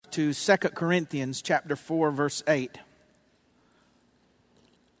to 2 Corinthians chapter 4, verse 8.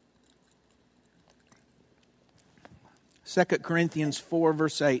 Second Corinthians 4,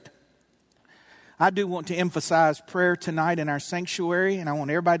 verse 8. I do want to emphasize prayer tonight in our sanctuary, and I want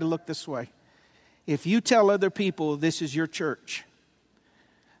everybody to look this way. If you tell other people this is your church,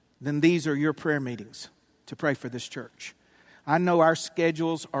 then these are your prayer meetings to pray for this church. I know our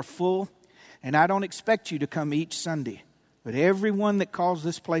schedules are full, and I don't expect you to come each Sunday. But everyone that calls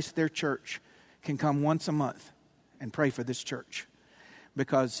this place their church can come once a month and pray for this church.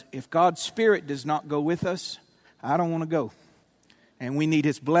 Because if God's Spirit does not go with us, I don't want to go. And we need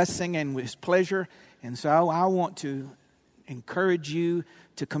His blessing and His pleasure. And so I want to encourage you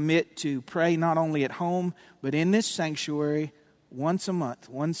to commit to pray not only at home, but in this sanctuary once a month,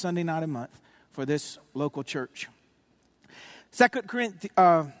 one Sunday night a month for this local church. 2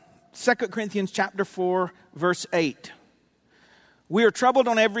 Corinthians chapter 4, verse 8. We are troubled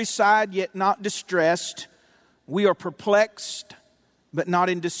on every side, yet not distressed. We are perplexed, but not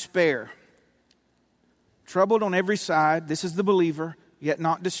in despair. Troubled on every side, this is the believer, yet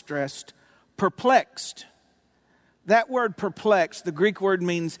not distressed. Perplexed. That word perplexed, the Greek word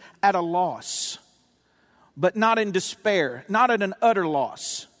means at a loss, but not in despair, not at an utter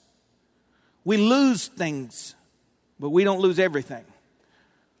loss. We lose things, but we don't lose everything.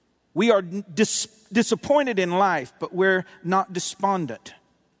 We are disappointed in life, but we're not despondent.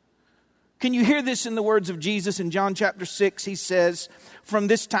 Can you hear this in the words of Jesus in John chapter 6? He says, from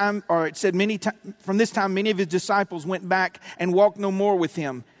this time many of his disciples went back and walked no more with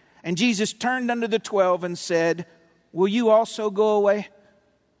him. And Jesus turned unto the 12 and said, will you also go away?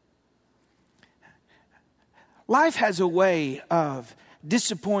 Life has a way of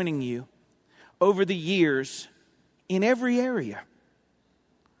disappointing you over the years in every area.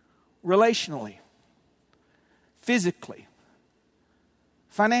 Relationally, physically,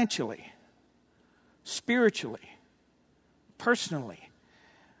 financially, spiritually, personally.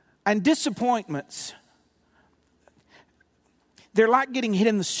 And disappointments, they're like getting hit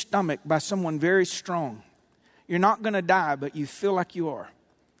in the stomach by someone very strong. You're not going to die, but you feel like you are.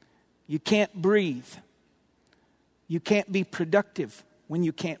 You can't breathe. You can't be productive when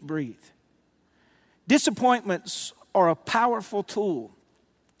you can't breathe. Disappointments are a powerful tool.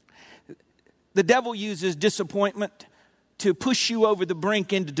 The devil uses disappointment to push you over the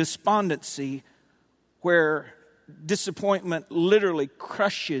brink into despondency, where disappointment literally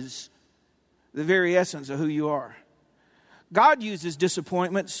crushes the very essence of who you are. God uses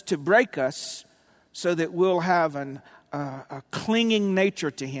disappointments to break us so that we'll have a clinging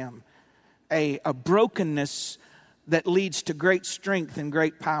nature to Him, a brokenness that leads to great strength and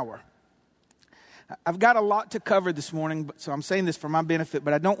great power. I've got a lot to cover this morning, so I'm saying this for my benefit,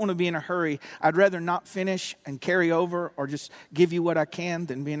 but I don't want to be in a hurry. I'd rather not finish and carry over or just give you what I can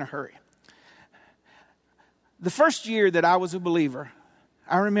than be in a hurry. The first year that I was a believer,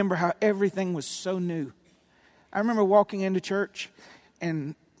 I remember how everything was so new. I remember walking into church,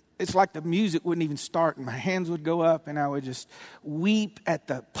 and it's like the music wouldn't even start, and my hands would go up, and I would just weep at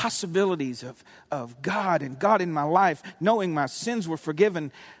the possibilities of God and God in my life, knowing my sins were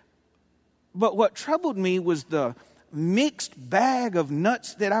forgiven. But what troubled me was the mixed bag of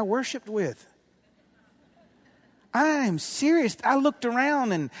nuts that I worshiped with. I'm serious. I looked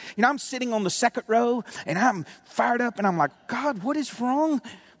around and, I'm sitting on the second row and I'm fired up and I'm like, God, what is wrong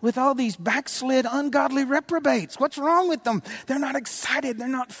with all these backslid, ungodly reprobates? What's wrong with them? They're not excited. They're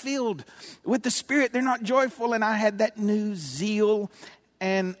not filled with the Spirit. They're not joyful. And I had that new zeal,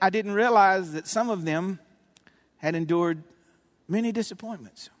 and I didn't realize that some of them had endured many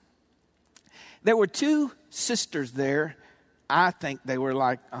disappointments. There were two sisters there. I think they were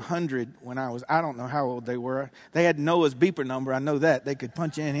like 100 when I don't know how old they were. They had Noah's beeper number. I know that. They could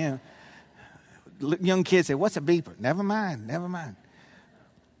punch in him. Young kids said, what's a beeper? Never mind.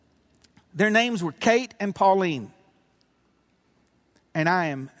 Their names were Kate and Pauline. And I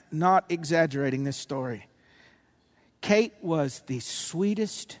am not exaggerating this story. Kate was the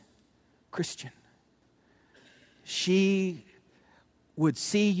sweetest Christian. She would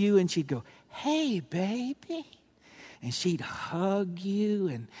see you and she'd go, hey, baby. And she'd hug you,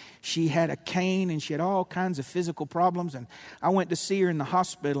 and she had a cane, and she had all kinds of physical problems. And I went to see her in the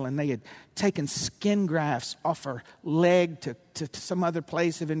hospital, and they had taken skin grafts off her leg to some other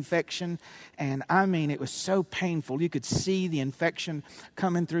place of infection. And I mean, it was so painful. You could see the infection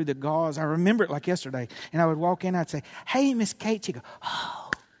coming through the gauze. I remember it like yesterday. And I would walk in, I'd say, hey, Miss Kate. She'd go, oh,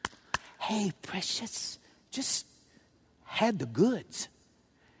 hey, precious. Just had the goods.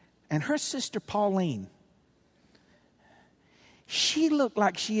 And her sister Pauline, she looked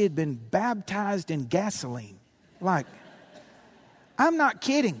like she had been baptized in gasoline. I'm not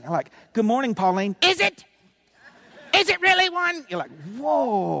kidding. I'm like, good morning, Pauline. Is it? Is it really one? You're like,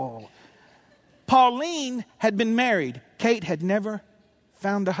 whoa. Pauline had been married. Kate had never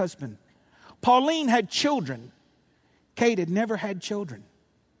found a husband. Pauline had children. Kate had never had children.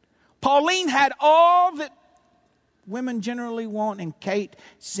 Pauline had all that women generally want, and Kate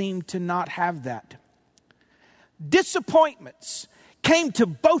seemed to not have that. Disappointments came to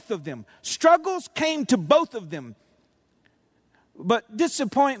both of them. Struggles came to both of them. But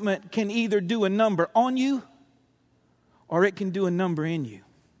disappointment can either do a number on you or it can do a number in you.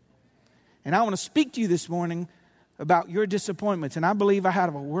 And I want to speak to you this morning about your disappointments. And I believe I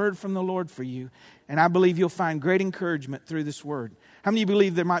have a word from the Lord for you. And I believe you'll find great encouragement through this word. How many of you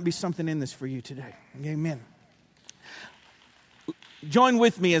believe there might be something in this for you today? Amen. Join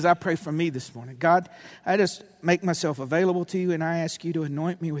with me as I pray for me this morning. God, I just make myself available to you and I ask you to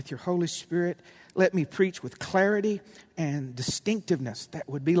anoint me with your Holy Spirit. Let me preach with clarity and distinctiveness that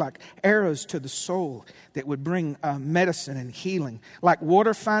would be like arrows to the soul, that would bring medicine and healing. Like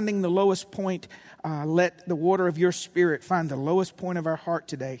water finding the lowest point, let the water of your Spirit find the lowest point of our heart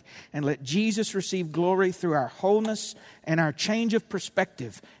today. And let Jesus receive glory through our wholeness and our change of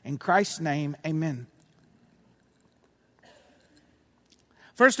perspective. In Christ's name, amen.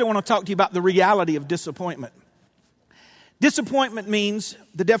 First, I want to talk to you about the reality of disappointment. Disappointment means,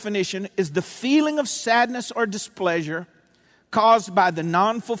 the definition, is the feeling of sadness or displeasure caused by the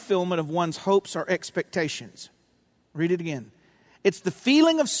non-fulfillment of one's hopes or expectations. Read it again. It's the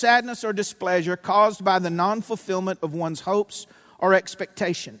feeling of sadness or displeasure caused by the non-fulfillment of one's hopes or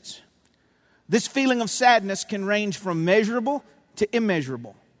expectations. This feeling of sadness can range from measurable to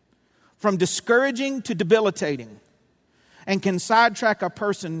immeasurable, from discouraging to debilitating, and can sidetrack a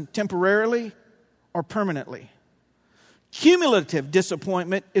person temporarily or permanently. Cumulative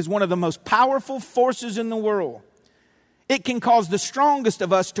disappointment is one of the most powerful forces in the world. It can cause the strongest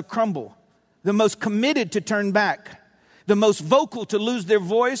of us to crumble, the most committed to turn back, the most vocal to lose their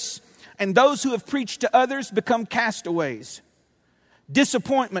voice, and those who have preached to others become castaways.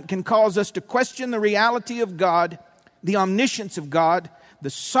 Disappointment can cause us to question the reality of God, the omniscience of God, the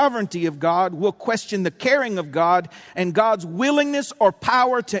sovereignty of God. We'll question the caring of God and God's willingness or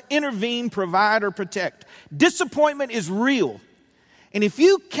power to intervene, provide, or protect. Disappointment is real. And if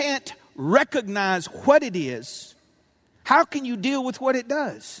you can't recognize what it is, how can you deal with what it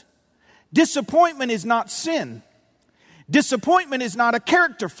does? Disappointment is not sin. Disappointment is not a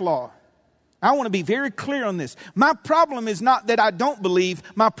character flaw. I want to be very clear on this. My problem is not that I don't believe.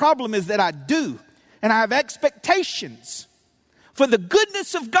 My problem is that I do. And I have expectations for the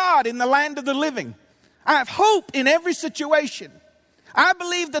goodness of God in the land of the living. I have hope in every situation. I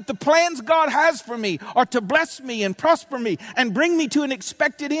believe that the plans God has for me are to bless me and prosper me and bring me to an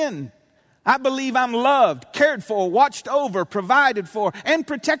expected end. I believe I'm loved, cared for, watched over, provided for, and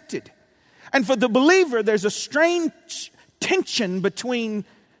protected. And for the believer, there's a strange tension between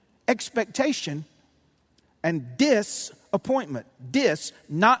expectation and disappointment.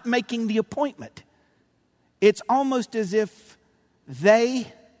 Not making the appointment. It's almost as if they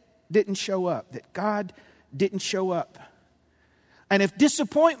didn't show up, that God didn't show up. And if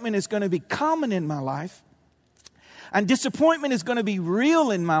disappointment is going to be common in my life, and disappointment is going to be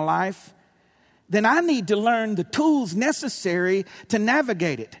real in my life, then I need to learn the tools necessary to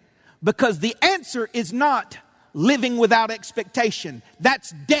navigate it. Because the answer is not living without expectation.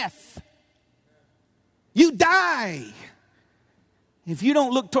 That's death. You die if you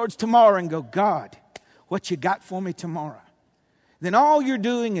don't look towards tomorrow and go, God, what you got for me tomorrow? Then all you're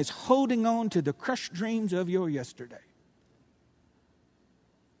doing is holding on to the crushed dreams of your yesterday.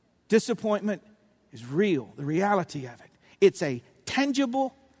 Disappointment is real, the reality of it. It's a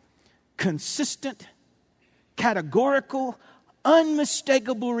tangible, consistent, categorical,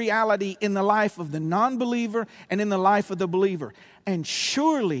 unmistakable reality in the life of the non-believer and in the life of the believer. And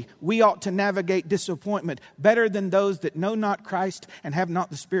surely we ought to navigate disappointment better than those that know not Christ and have not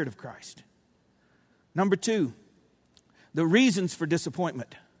the Spirit of Christ. Number 2, the reasons for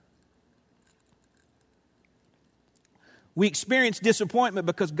disappointment. We experience disappointment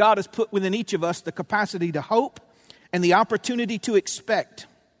because God has put within each of us the capacity to hope and the opportunity to expect.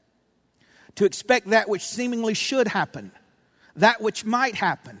 To expect that which seemingly should happen, that which might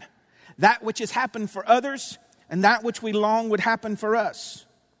happen, that which has happened for others, and that which we long would happen for us.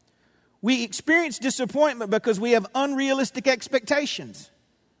 We experience disappointment because we have unrealistic expectations.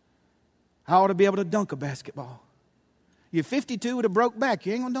 I ought to be able to dunk a basketball. You're 52 with a broke back.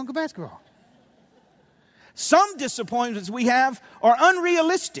 You ain't going to dunk a basketball. Some disappointments we have are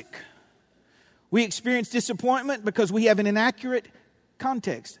unrealistic. We experience disappointment because we have an inaccurate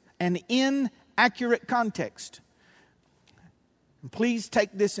context. An inaccurate context. And please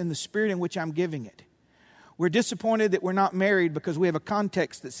take this in the spirit in which I'm giving it. We're disappointed that we're not married because we have a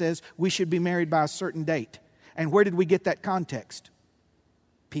context that says we should be married by a certain date. And where did we get that context?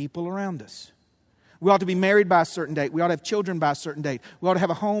 People around us. We ought to be married by a certain date. We ought to have children by a certain date. We ought to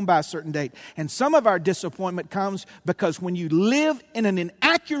have a home by a certain date. And some of our disappointment comes because when you live in an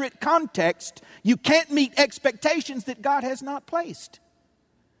inaccurate context, you can't meet expectations that God has not placed.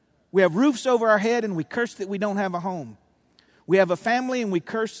 We have roofs over our head and we curse that we don't have a home. We have a family and we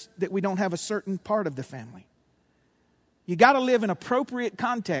curse that we don't have a certain part of the family. You got to live in appropriate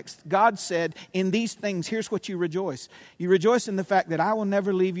context. God said, in these things, here's what you rejoice. You rejoice in the fact that I will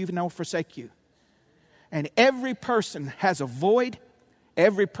never leave you nor forsake you. And every person has a void.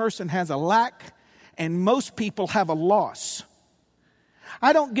 Every person has a lack. And most people have a loss.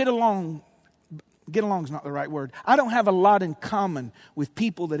 I don't get along. Get along is not the right word. I don't have a lot in common with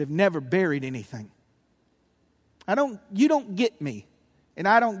people that have never buried anything. You don't get me. And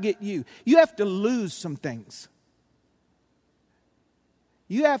I don't get you. You have to lose some things.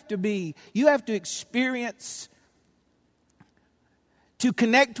 You have to experience, to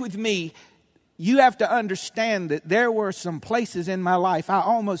connect with me, you have to understand that there were some places in my life I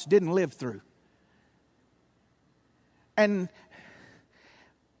almost didn't live through. And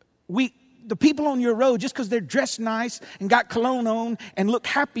the people on your road, just because they're dressed nice and got cologne on and look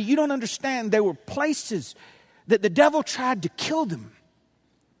happy, you don't understand there were places that the devil tried to kill them.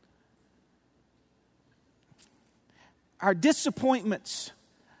 Our disappointments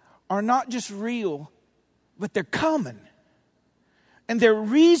are not just real, but they're common. And there are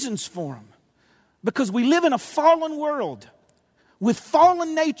reasons for them. Because we live in a fallen world with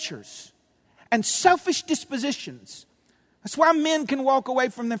fallen natures and selfish dispositions. That's why men can walk away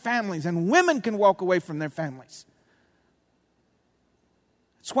from their families and women can walk away from their families.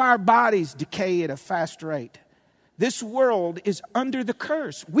 That's why our bodies decay at a fast rate. This world is under the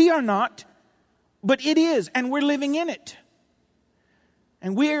curse. We are not, but it is, and we're living in it.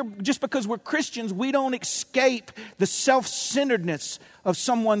 And just because we're Christians, we don't escape the self-centeredness of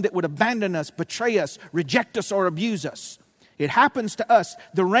someone that would abandon us, betray us, reject us, or abuse us. It happens to us.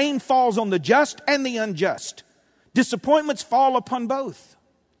 The rain falls on the just and the unjust. Disappointments fall upon both.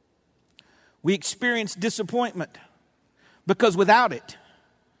 We experience disappointment because without it,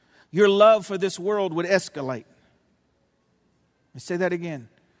 your love for this world would escalate. Let me say that again.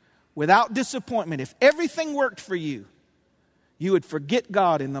 Without disappointment, if everything worked for you, you would forget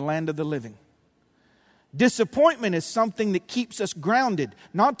God in the land of the living. Disappointment is something that keeps us grounded,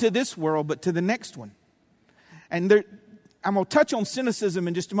 not to this world, but to the next one. And I'm going to touch on cynicism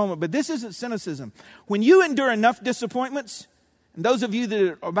in just a moment, but this isn't cynicism. When you endure enough disappointments, and those of you that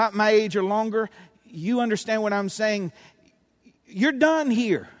are about my age or longer, you understand what I'm saying. You're done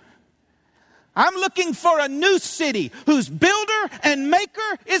here. I'm looking for a new city whose builder and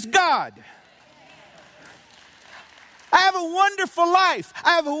maker is God. I have a wonderful life.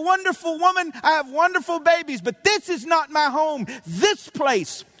 I have a wonderful woman. I have wonderful babies. But this is not my home. This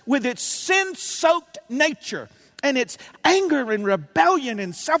place with its sin-soaked nature and its anger and rebellion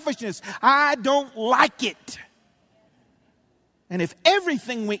and selfishness, I don't like it. And if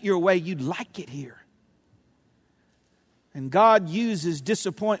everything went your way, you'd like it here. And God uses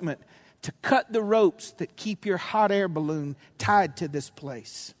disappointment to cut the ropes that keep your hot air balloon tied to this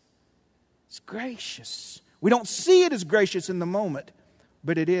place. It's gracious. We don't see it as gracious in the moment,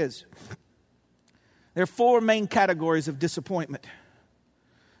 but it is. There are 4 main categories of disappointment.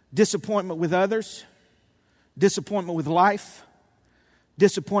 Disappointment with others, disappointment with life,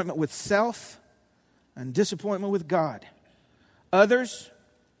 disappointment with self, and disappointment with God. Others,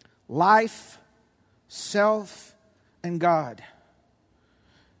 life, self, and God.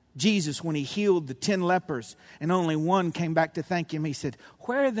 Jesus, when he healed the 10 lepers and only one came back to thank him, he said,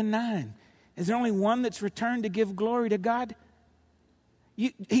 "Where are the 9? Is there only one that's returned to give glory to God?"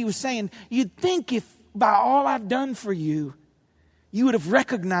 He was saying, you'd think if by all I've done for you, you would have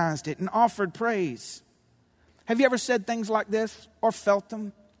recognized it and offered praise. Have you ever said things like this or felt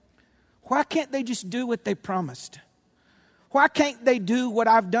them? Why can't they just do what they promised? Why can't they do what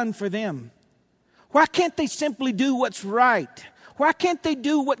I've done for them? Why can't they simply do what's right? Why can't they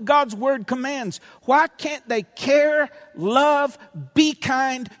do what God's word commands? Why can't they care, love, be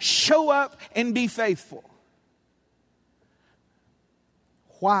kind, show up, and be faithful?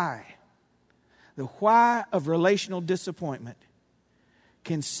 Why? The why of relational disappointment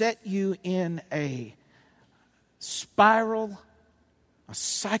can set you in a spiral, a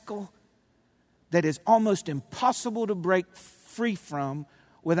cycle that is almost impossible to break free from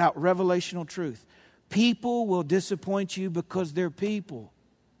without revelational truth. People will disappoint you because they're people.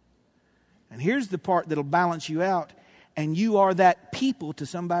 And here's the part that'll balance you out. and you are that people to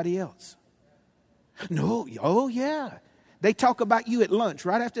somebody else. No, oh yeah. They talk about you at lunch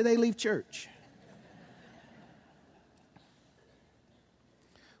right after they leave church.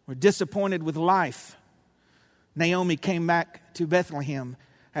 We're disappointed with life. Naomi came back to Bethlehem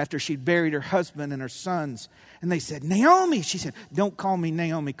after she'd buried her husband and her sons. And they said, Naomi, she said, don't call me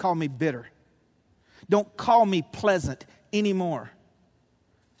Naomi, call me bitter. Don't call me pleasant anymore.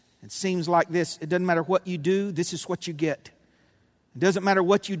 It seems like this. It doesn't matter what you do, this is what you get. It doesn't matter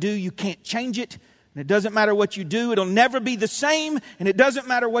what you do, you can't change it. And it doesn't matter what you do, it'll never be the same. And it doesn't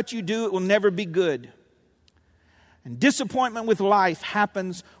matter what you do, it will never be good. And disappointment with life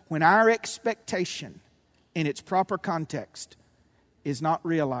happens when our expectation in its proper context is not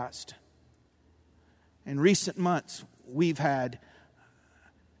realized. In recent months, we've had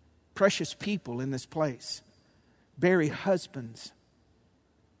precious people in this place bury husbands,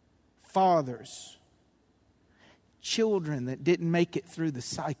 fathers, children that didn't make it through the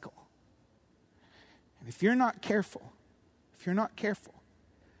cycle. And if you're not careful,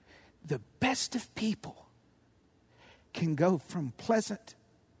 the best of people can go from pleasant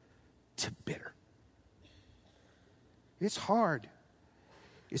to bitter. It's hard.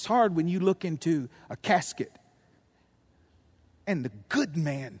 It's hard when you look into a casket and the good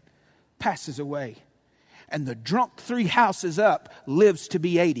man passes away and the drunk 3 houses up lives to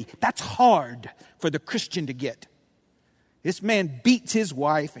be 80. That's hard for the Christian to get. This man beats his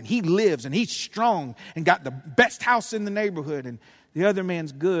wife and he lives and he's strong and got the best house in the neighborhood, and the other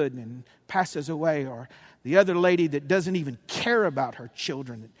man's good and passes away. Or the other lady that doesn't even care about her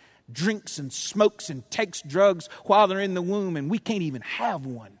children, that drinks and smokes and takes drugs while they're in the womb, and we can't even have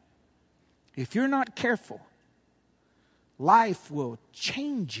one. If you're not careful, life will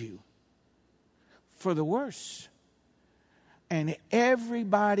change you for the worse. And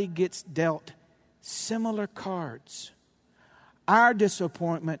everybody gets dealt similar cards. Our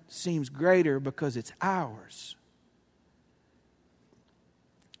disappointment seems greater because it's ours.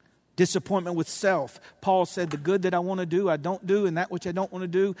 Disappointment with self. Paul said, the good that I want to do, I don't do, and that which I don't want to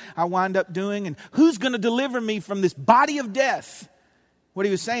do, I wind up doing. And who's going to deliver me from this body of death? What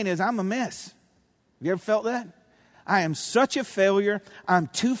he was saying is, I'm a mess. Have you ever felt that? I am such a failure. I'm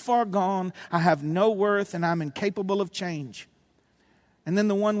too far gone. I have no worth, and I'm incapable of change. And then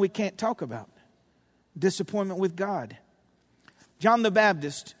the one we can't talk about, disappointment with God. John the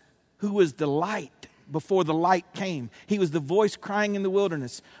Baptist, who was the light before the light came, he was the voice crying in the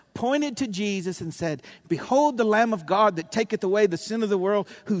wilderness, pointed to Jesus and said, behold the Lamb of God that taketh away the sin of the world,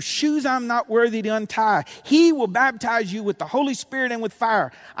 whose shoes I'm not worthy to untie. He will baptize you with the Holy Spirit and with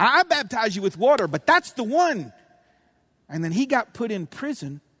fire. I baptize you with water, but that's the one. And then he got put in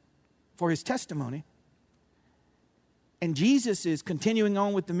prison for his testimony. And Jesus is continuing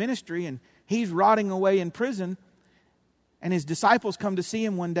on with the ministry, and he's rotting away in prison. And his disciples come to see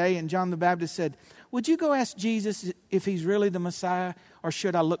him one day, and John the Baptist said, would you go ask Jesus if he's really the Messiah, or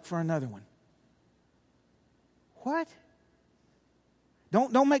should I look for another one? What?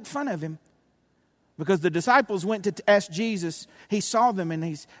 Don't make fun of him. Because the disciples went to ask Jesus. He saw them and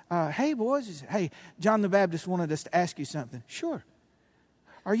he's, hey boys, he said, hey, John the Baptist wanted us to ask you something. Sure.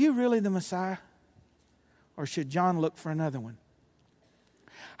 Are you really the Messiah? Or should John look for another one?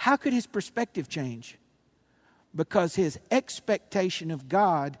 How could his perspective change? Because his expectation of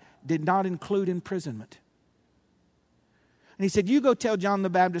God did not include imprisonment. And he said, you go tell John the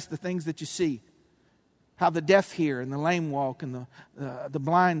Baptist the things that you see. How the deaf hear and the lame walk and the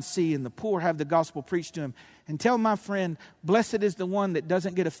blind see and the poor have the gospel preached to him. And tell my friend, blessed is the one that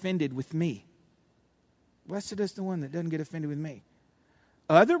doesn't get offended with me. Blessed is the one that doesn't get offended with me.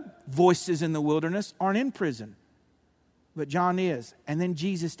 Other voices in the wilderness aren't in prison. But John is. And then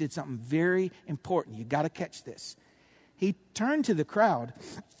Jesus did something very important. You got to catch this. He turned to the crowd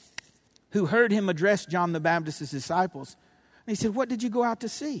who heard him address John the Baptist's disciples. And he said, what did you go out to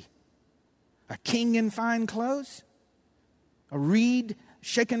see? A king in fine clothes? A reed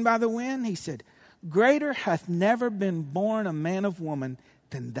shaken by the wind? He said, greater hath never been born a man of woman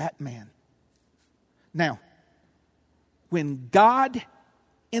than that man. Now, when God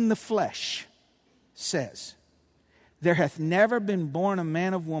in the flesh says, there hath never been born a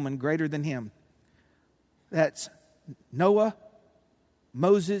man of woman greater than him. That's Noah,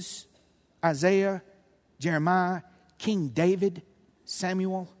 Moses, Isaiah, Jeremiah, King David,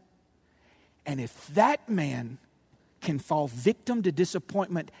 Samuel. And if that man can fall victim to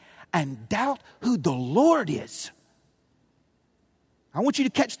disappointment and doubt who the Lord is, I want you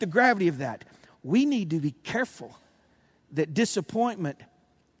to catch the gravity of that. We need to be careful that disappointment,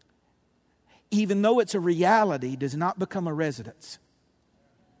 even though it's a reality, does not become a residence.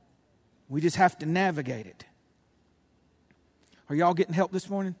 We just have to navigate it. Are y'all getting help this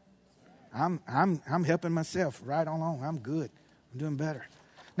morning? I'm helping myself right along. I'm good. I'm doing better.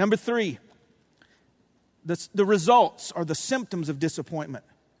 Number 3, the results or the symptoms of disappointment.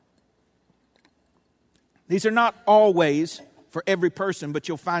 These are not always for every person, but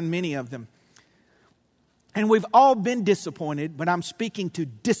you'll find many of them. And we've all been disappointed, but I'm speaking to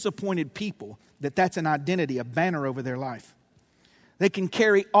disappointed people, that's an identity, a banner over their life. They can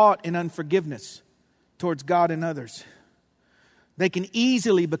carry aught in unforgiveness towards God and others. They can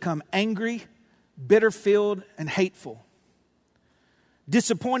easily become angry, bitter-filled, and hateful.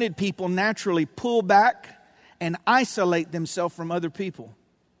 Disappointed people naturally pull back and isolate themselves from other people.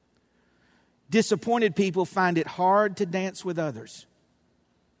 Disappointed people find it hard to dance with others.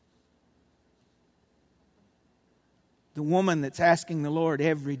 The woman that's asking the Lord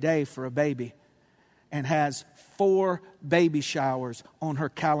every day for a baby and has 4 baby showers on her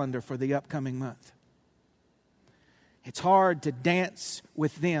calendar for the upcoming month. It's hard to dance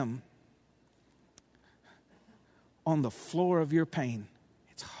with them on the floor of your pain.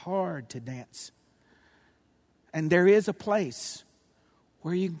 It's hard to dance. And there is a place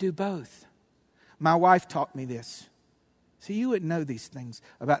where you can do both. My wife taught me this. See, you wouldn't know these things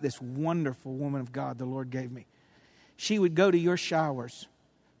about this wonderful woman of God the Lord gave me. She would go to your showers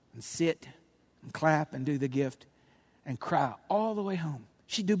and sit and clap and do the gift and cry all the way home.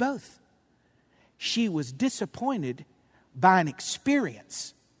 She'd do both. She was disappointed by an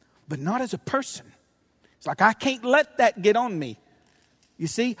experience, but not as a person. It's like, I can't let that get on me. You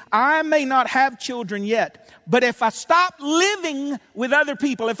see, I may not have children yet, but if I stop living with other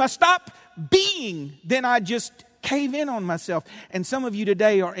people, if I stop being, then I just cave in on myself. And some of you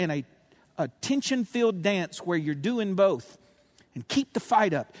today are in a tension-filled dance where you're doing both. And keep the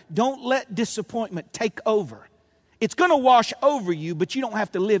fight up. Don't let disappointment take over. It's going to wash over you, but you don't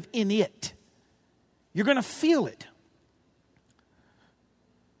have to live in it. You're going to feel it.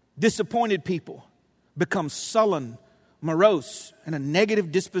 Disappointed people become sullen, morose, and a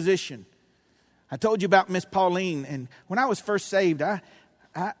negative disposition. I told you about Miss Pauline, and when I was first saved,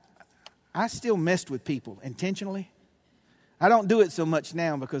 I still messed with people intentionally. I don't do it so much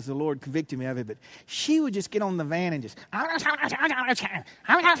now because the Lord convicted me of it, but she would just get on the van and just,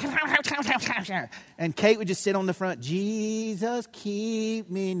 and Kate would just sit on the front, Jesus, keep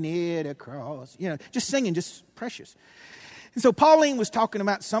me near the cross. You know, just singing, just precious. And so Pauline was talking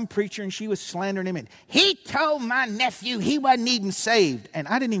about some preacher and she was slandering him. And he told my nephew he wasn't even saved. And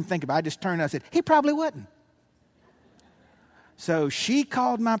I didn't even think about it. I just turned and I said, he probably wasn't. So she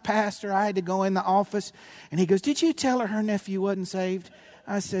called my pastor. I had to go in the office. And he goes, did you tell her nephew wasn't saved?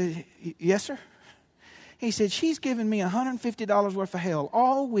 I said, yes, sir. He said, she's given me $150 worth of hell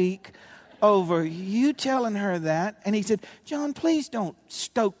all week over you telling her that. And he said, John, please don't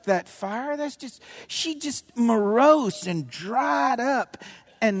stoke that fire. She just morose and dried up.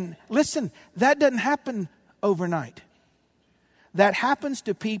 And listen, that doesn't happen overnight. That happens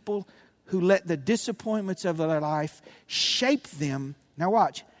to people who let the disappointments of their life shape them. Now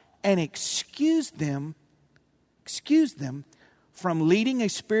watch. And excuse them from leading a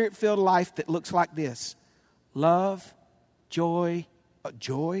spirit-filled life that looks like this. Love, joy,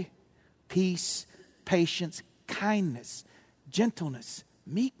 peace, patience, kindness, gentleness,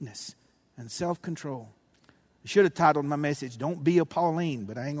 meekness, and self-control. I should have titled my message, Don't Be a Pauline,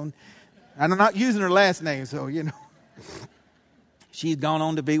 but I'm not using her last name, so, She's gone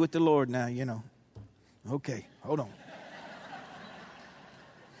on to be with the Lord now, Okay, hold on.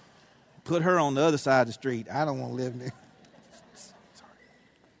 Put her on the other side of the street. I don't want to live there. Sorry.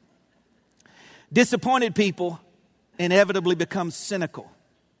 Disappointed people inevitably become cynical.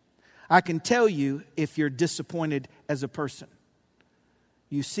 I can tell you if you're disappointed as a person.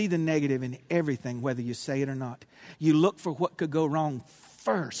 You see the negative in everything, whether you say it or not. You look for what could go wrong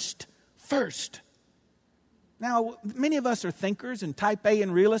first. Now, many of us are thinkers and type A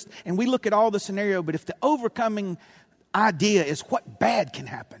and realists, and we look at all the scenario, but if the overcoming idea is what bad can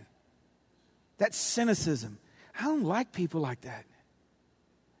happen, that's cynicism. I don't like people like that.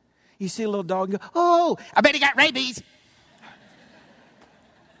 You see a little dog and go, oh, I bet he got rabies.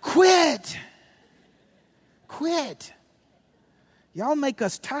 Quit. Y'all make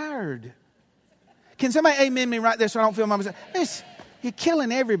us tired. Can somebody amen me right there so I don't feel my mistake? You're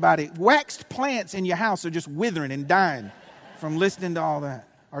killing everybody. Waxed plants in your house are just withering and dying from listening to all that.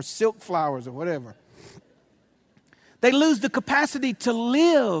 Or silk flowers or whatever. They lose the capacity to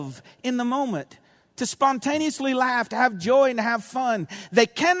live in the moment, to spontaneously laugh, to have joy and to have fun. They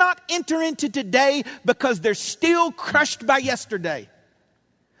cannot enter into today because they're still crushed by yesterday.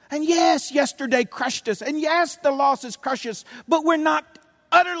 And yes, yesterday crushed us. And yes, the losses crush us. But we're not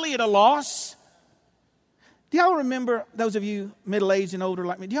utterly at a loss. Do y'all remember, those of you middle-aged and older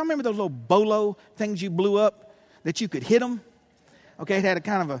like me, do y'all remember those little bolo things you blew up that you could hit them? Okay, it had a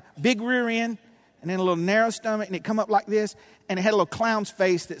kind of a big rear end and then a little narrow stomach, and it come up like this, and it had a little clown's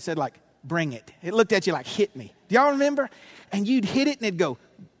face that said like, bring it. It looked at you like, hit me. Do y'all remember? And you'd hit it and it'd go,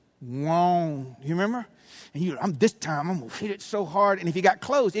 whoa. You remember? And this time I'm going to hit it so hard. And if you got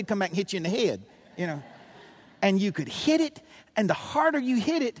close, it'd come back and hit you in the head, you know. And you could hit it, and the harder you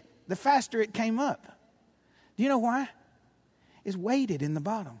hit it, the faster it came up. Do you know why? It's weighted in the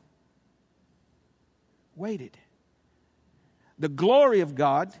bottom. Weighted. The glory of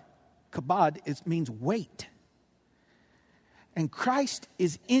God, kabod, means weight. And Christ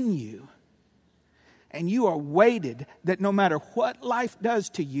is in you. And you are weighted that no matter what life does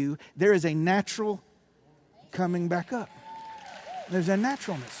to you, there is a natural coming back up. There's a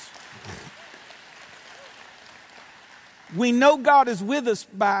naturalness. We know God is with us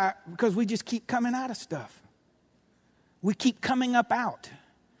because we just keep coming out of stuff. We keep coming up out.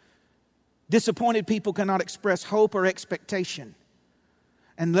 Disappointed people cannot express hope or expectation.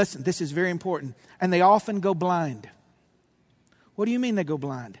 And listen, this is very important. And they often go blind. What do you mean they go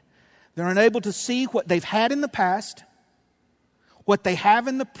blind? They're unable to see what they've had in the past, what they have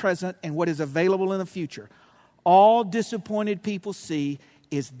in the present, and what is available in the future. All disappointed people see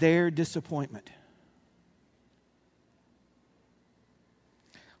is their disappointment.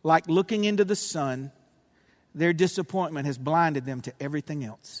 Like looking into the sun, their disappointment has blinded them to everything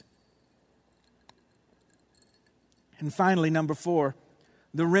else. And finally, number 4,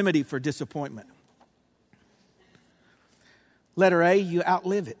 the remedy for disappointment. Letter A, you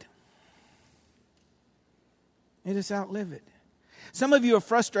outlive it. You just outlive it. Some of you are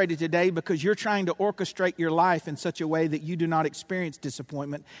frustrated today because you're trying to orchestrate your life in such a way that you do not experience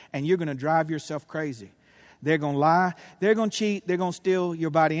disappointment, and you're going to drive yourself crazy. They're going to lie. They're going to cheat. They're going to steal. Your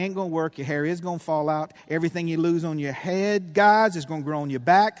body ain't going to work. Your hair is going to fall out. Everything you lose on your head, guys, is going to grow on your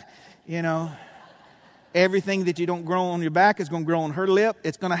back. You know, everything that you don't grow on your back is going to grow on her lip.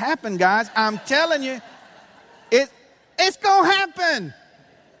 It's going to happen, guys. I'm telling you. It's going to happen.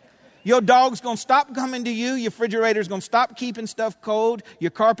 Your dog's going to stop coming to you. Your refrigerator's going to stop keeping stuff cold.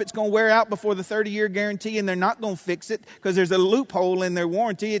 Your carpet's going to wear out before the 30-year guarantee, and they're not going to fix it because there's a loophole in their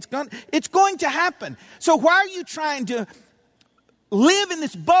warranty. It's going to happen. So why are you trying to live in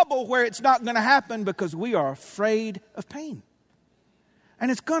this bubble where it's not going to happen? Because we are afraid of pain. And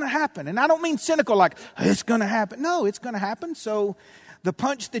it's going to happen. And I don't mean cynical like, it's going to happen. No, it's going to happen. So the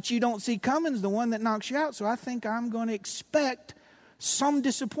punch that you don't see coming is the one that knocks you out. So I think I'm going to expect some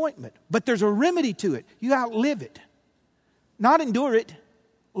disappointment. But there's a remedy to it. You outlive it. Not endure it.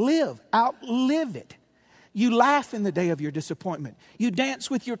 Outlive it. You laugh in the day of your disappointment. You dance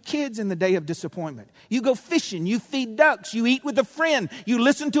with your kids in the day of disappointment. You go fishing. You feed ducks. You eat with a friend. You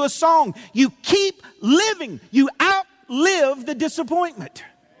listen to a song. You keep living. You outlive the disappointment.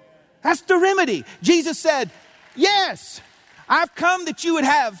 That's the remedy. Jesus said, yes, I've come that you would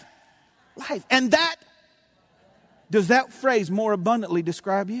have life. And does that phrase more abundantly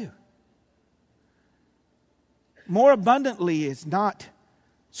describe you? More abundantly is not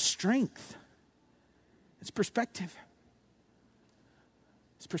strength. It's perspective.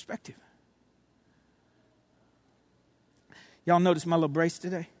 It's perspective. Y'all notice my little brace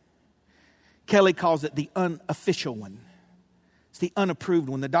today? Kelly calls it the unofficial one. It's the unapproved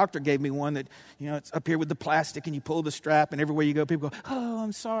one. The doctor gave me one that, it's up here with the plastic and you pull the strap and everywhere you go, people go, oh,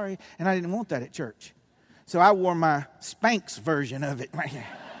 I'm sorry. And I didn't want that at church. So I wore my Spanx version of it right here.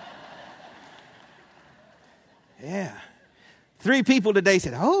 Yeah. 3 people today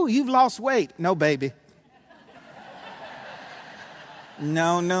said, oh, you've lost weight. No, baby.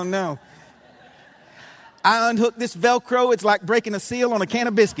 No. I unhooked this Velcro. It's like breaking a seal on a can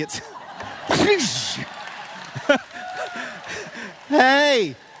of biscuits.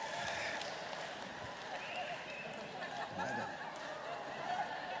 Hey.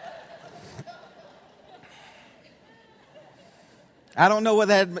 I don't know what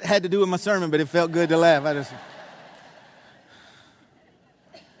that had to do with my sermon, but it felt good to laugh.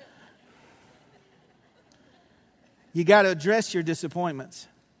 You got to address your disappointments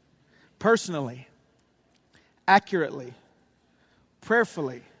personally, accurately,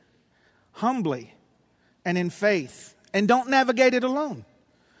 prayerfully, humbly, and in faith. And don't navigate it alone.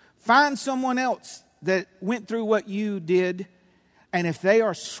 Find someone else that went through what you did, and if they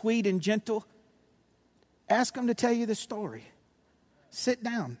are sweet and gentle, ask them to tell you the story. Sit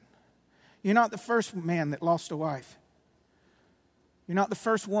down. You're not the first man that lost a wife. You're not the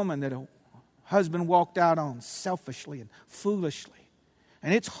first woman that a husband walked out on selfishly and foolishly.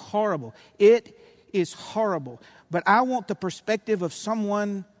 And it's horrible. It is horrible. But I want the perspective of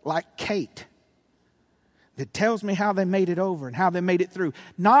someone like Kate that tells me how they made it over and how they made it through.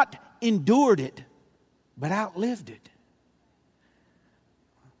 Not endured it, but outlived it.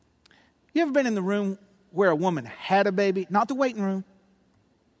 You ever been in the room where a woman had a baby? Not the waiting room.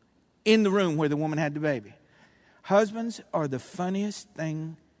 In the room where the woman had the baby. Husbands are the funniest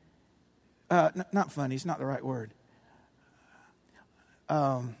thing. Not funny, it's not the right word.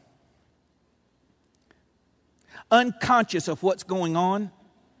 Unconscious of what's going on.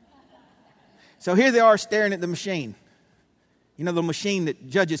 So here they are staring at the machine. You know, the machine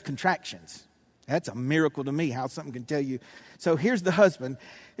that judges contractions. That's a miracle to me, how something can tell you. So here's the husband.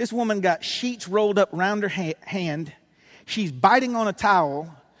 This woman got sheets rolled up around her hand. She's biting on a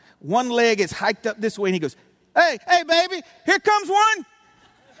towel. One leg is hiked up this way, and he goes, hey, baby, here comes one.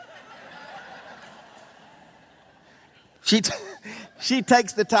 She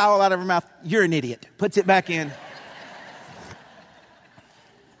takes the towel out of her mouth. You're an idiot. Puts it back in.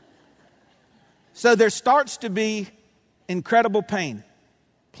 So there starts to be incredible pain.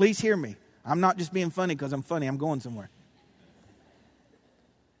 Please hear me. I'm not just being funny because I'm funny. I'm going somewhere.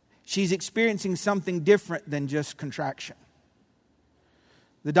 She's experiencing something different than just contraction.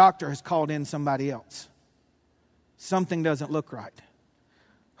 The doctor has called in somebody else. Something doesn't look right.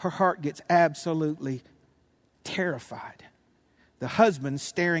 Her heart gets absolutely terrified. The husband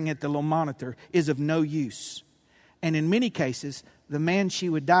staring at the little monitor is of no use. And in many cases, the man she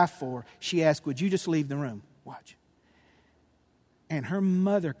would die for, she asked, would you just leave the room? Watch. And her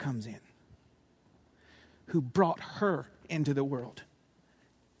mother comes in, who brought her into the world,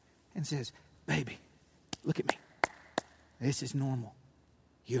 and says, baby, look at me. This is normal.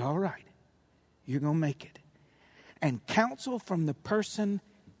 You're all right. You're going to make it. And counsel from the person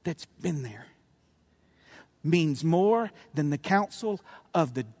that's been there means more than the counsel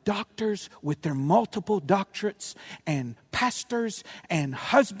of the doctors with their multiple doctorates and pastors and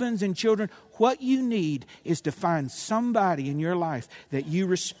husbands and children. What you need is to find somebody in your life that you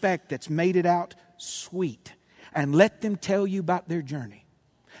respect that's made it out sweet, and let them tell you about their journey.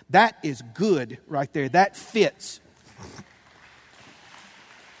 That is good right there. That fits.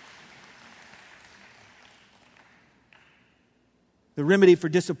 The remedy for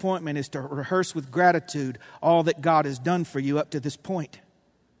disappointment is to rehearse with gratitude all that God has done for you up to this point.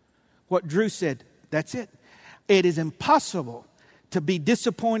 What Drew said, that's it. It is impossible to be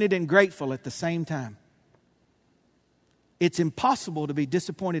disappointed and grateful at the same time. It's impossible to be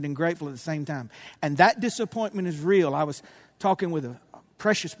disappointed and grateful at the same time. And that disappointment is real. I was talking with a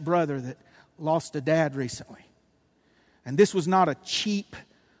precious brother that lost a dad recently. And this was not a cheap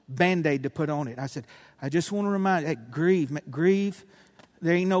Band-Aid to put on it. I said, I just want to remind you, hey, grieve.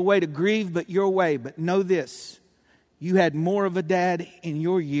 There ain't no way to grieve but your way. But know this, you had more of a dad in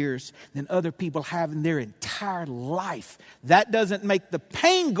your years than other people have in their entire life. That doesn't make the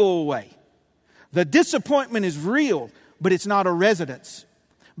pain go away. The disappointment is real, but it's not a residence.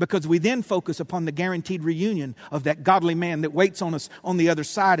 Because we then focus upon the guaranteed reunion of that godly man that waits on us on the other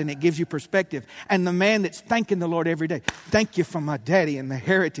side, and it gives you perspective. And the man that's thanking the Lord every day. Thank you for my daddy and the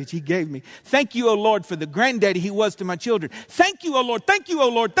heritage he gave me. Thank you, O Lord, for the granddaddy he was to my children. Thank you, O Lord. Thank you, O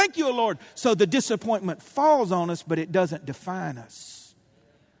Lord. Thank you, O Lord. So the disappointment falls on us, but it doesn't define us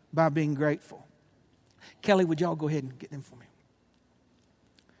by being grateful. Kelly, would y'all go ahead and get them for me?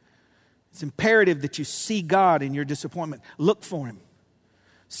 It's imperative that you see God in your disappointment. Look for Him.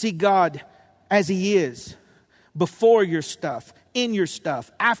 See God as He is, before your stuff, in your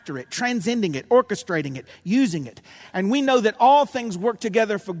stuff, after it, transcending it, orchestrating it, using it. And we know that all things work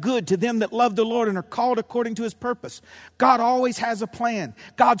together for good to them that love the Lord and are called according to His purpose. God always has a plan.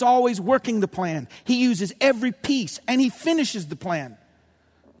 God's always working the plan. He uses every piece and He finishes the plan.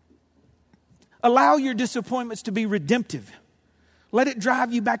 Allow your disappointments to be redemptive. Let it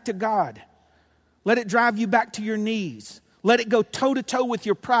drive you back to God. Let it drive you back to your knees. Let it go toe-to-toe with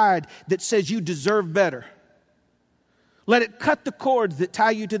your pride that says you deserve better. Let it cut the cords that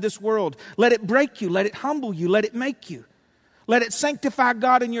tie you to this world. Let it break you. Let it humble you. Let it make you. Let it sanctify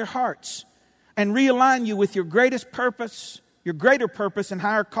God in your hearts and realign you with your greatest purpose, your greater purpose and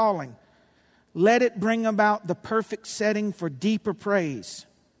higher calling. Let it bring about the perfect setting for deeper praise.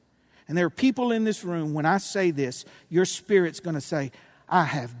 And there are people in this room, when I say this, your spirit's going to say, I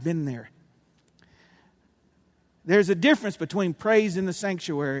have been there. There's a difference between praise in the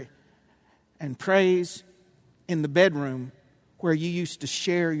sanctuary and praise in the bedroom where you used to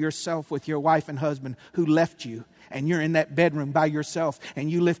share yourself with your wife and husband who left you, and you're in that bedroom by yourself and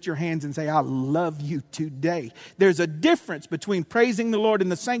you lift your hands and say, I love you today. There's a difference between praising the Lord in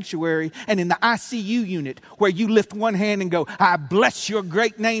the sanctuary and in the ICU unit where you lift one hand and go, I bless your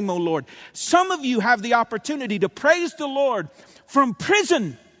great name, O Lord. Some of you have the opportunity to praise the Lord from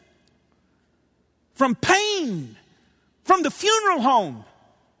prison. from pain, from the funeral home,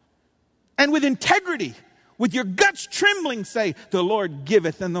 and with integrity, with your guts trembling, say, the Lord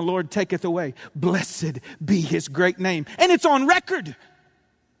giveth and the Lord taketh away. Blessed be his great name. And it's on record.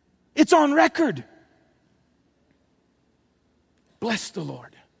 It's on record. Bless the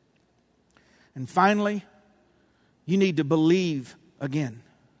Lord. And finally, you need to believe again.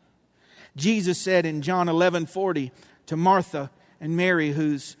 Jesus said in John 11:40 to Martha and Mary,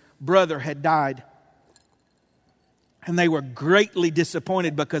 whose brother had died, and they were greatly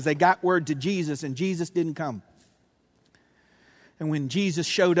disappointed because they got word to Jesus and Jesus didn't come. And when Jesus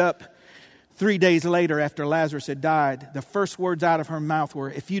showed up 3 days later after Lazarus had died, the first words out of her mouth were,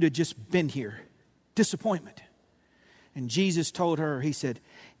 if you'd have just been here. Disappointment. And Jesus told her, he said,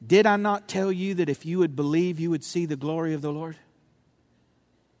 did I not tell you that if you would believe, you would see the glory of the Lord?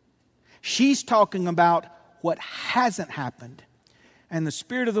 She's talking about what hasn't happened. And the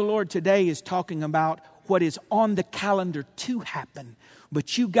Spirit of the Lord today is talking about what is on the calendar to happen.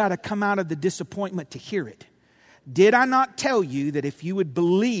 But you got to come out of the disappointment to hear it. Did I not tell you that if you would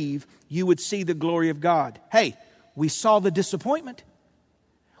believe, you would see the glory of God? Hey, we saw the disappointment.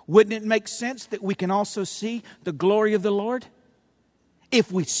 Wouldn't it make sense that we can also see the glory of the Lord?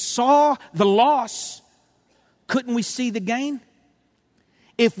 If we saw the loss, couldn't we see the gain?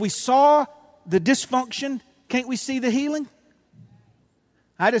 If we saw the dysfunction, can't we see the healing?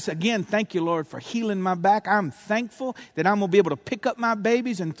 I just, again, thank you, Lord, for healing my back. I'm thankful that I'm going to be able to pick up my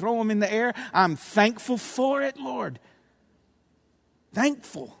babies and throw them in the air. I'm thankful for it, Lord.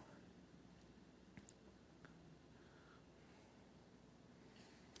 Thankful.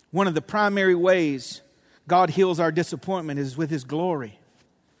 One of the primary ways God heals our disappointment is with His glory.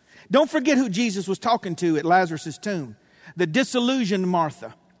 Don't forget who Jesus was talking to at Lazarus' tomb. The disillusioned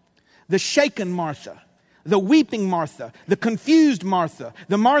Martha, the shaken Martha, the weeping Martha, the confused Martha,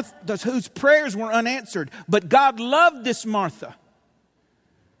 the Martha whose prayers were unanswered. But God loved this Martha.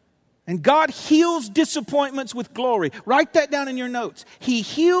 And God heals disappointments with glory. Write that down in your notes. He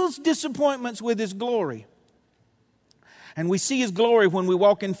heals disappointments with His glory. And we see His glory when we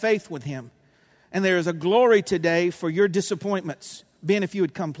walk in faith with Him. And there is a glory today for your disappointments. Ben, if you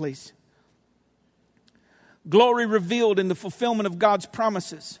would come, please. Glory revealed in the fulfillment of God's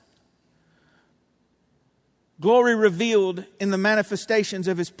promises. Glory revealed in the manifestations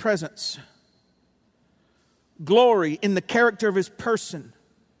of His presence. Glory in the character of His person.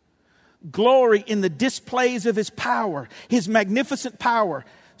 Glory in the displays of His power, His magnificent power.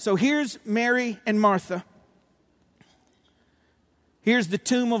 So here's Mary and Martha. Here's the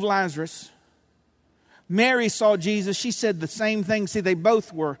tomb of Lazarus. Mary saw Jesus. She said the same thing. See, they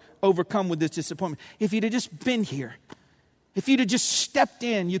both were overcome with this disappointment. If you'd have just been here, if you'd have just stepped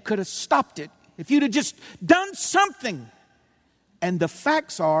in, you could have stopped it. If you'd have just done something. And the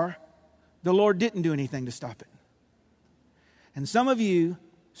facts are, the Lord didn't do anything to stop it. And some of you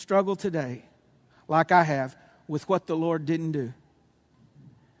struggle today, like I have, with what the Lord didn't do.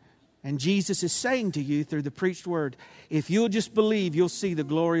 And Jesus is saying to you through the preached word, if you'll just believe, you'll see the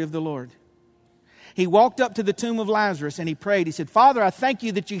glory of the Lord. He walked up to the tomb of Lazarus and he prayed. He said, Father, I thank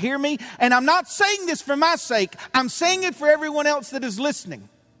you that you hear me. And I'm not saying this for my sake. I'm saying it for everyone else that is listening.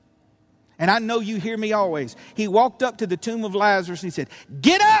 And I know you hear me always. He walked up to the tomb of Lazarus and he said,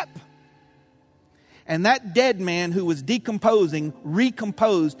 get up! And that dead man who was decomposing,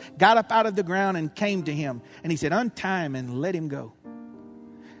 recomposed, got up out of the ground and came to him. And he said, untie him and let him go.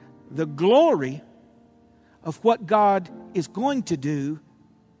 The glory of what God is going to do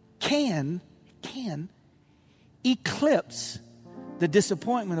can eclipse the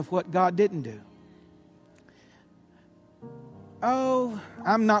disappointment of what God didn't do. Oh,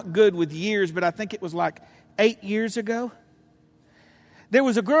 I'm not good with years, but I think it was like 8 years ago. There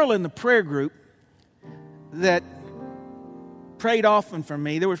was a girl in the prayer group that prayed often for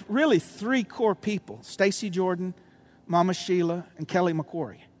me. There were really 3 core people: Stacy Jordan, Mama Sheila, and Kelly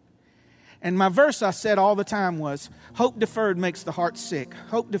McQuarrie. And my verse I said all the time was, hope deferred makes the heart sick.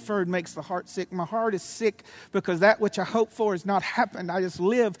 Hope deferred makes the heart sick. My heart is sick because that which I hope for has not happened. I just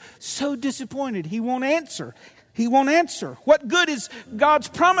live so disappointed. He won't answer. He won't answer. What good is God's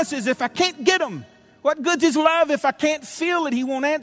promises if I can't get them? What good is love if I can't feel it? He won't answer.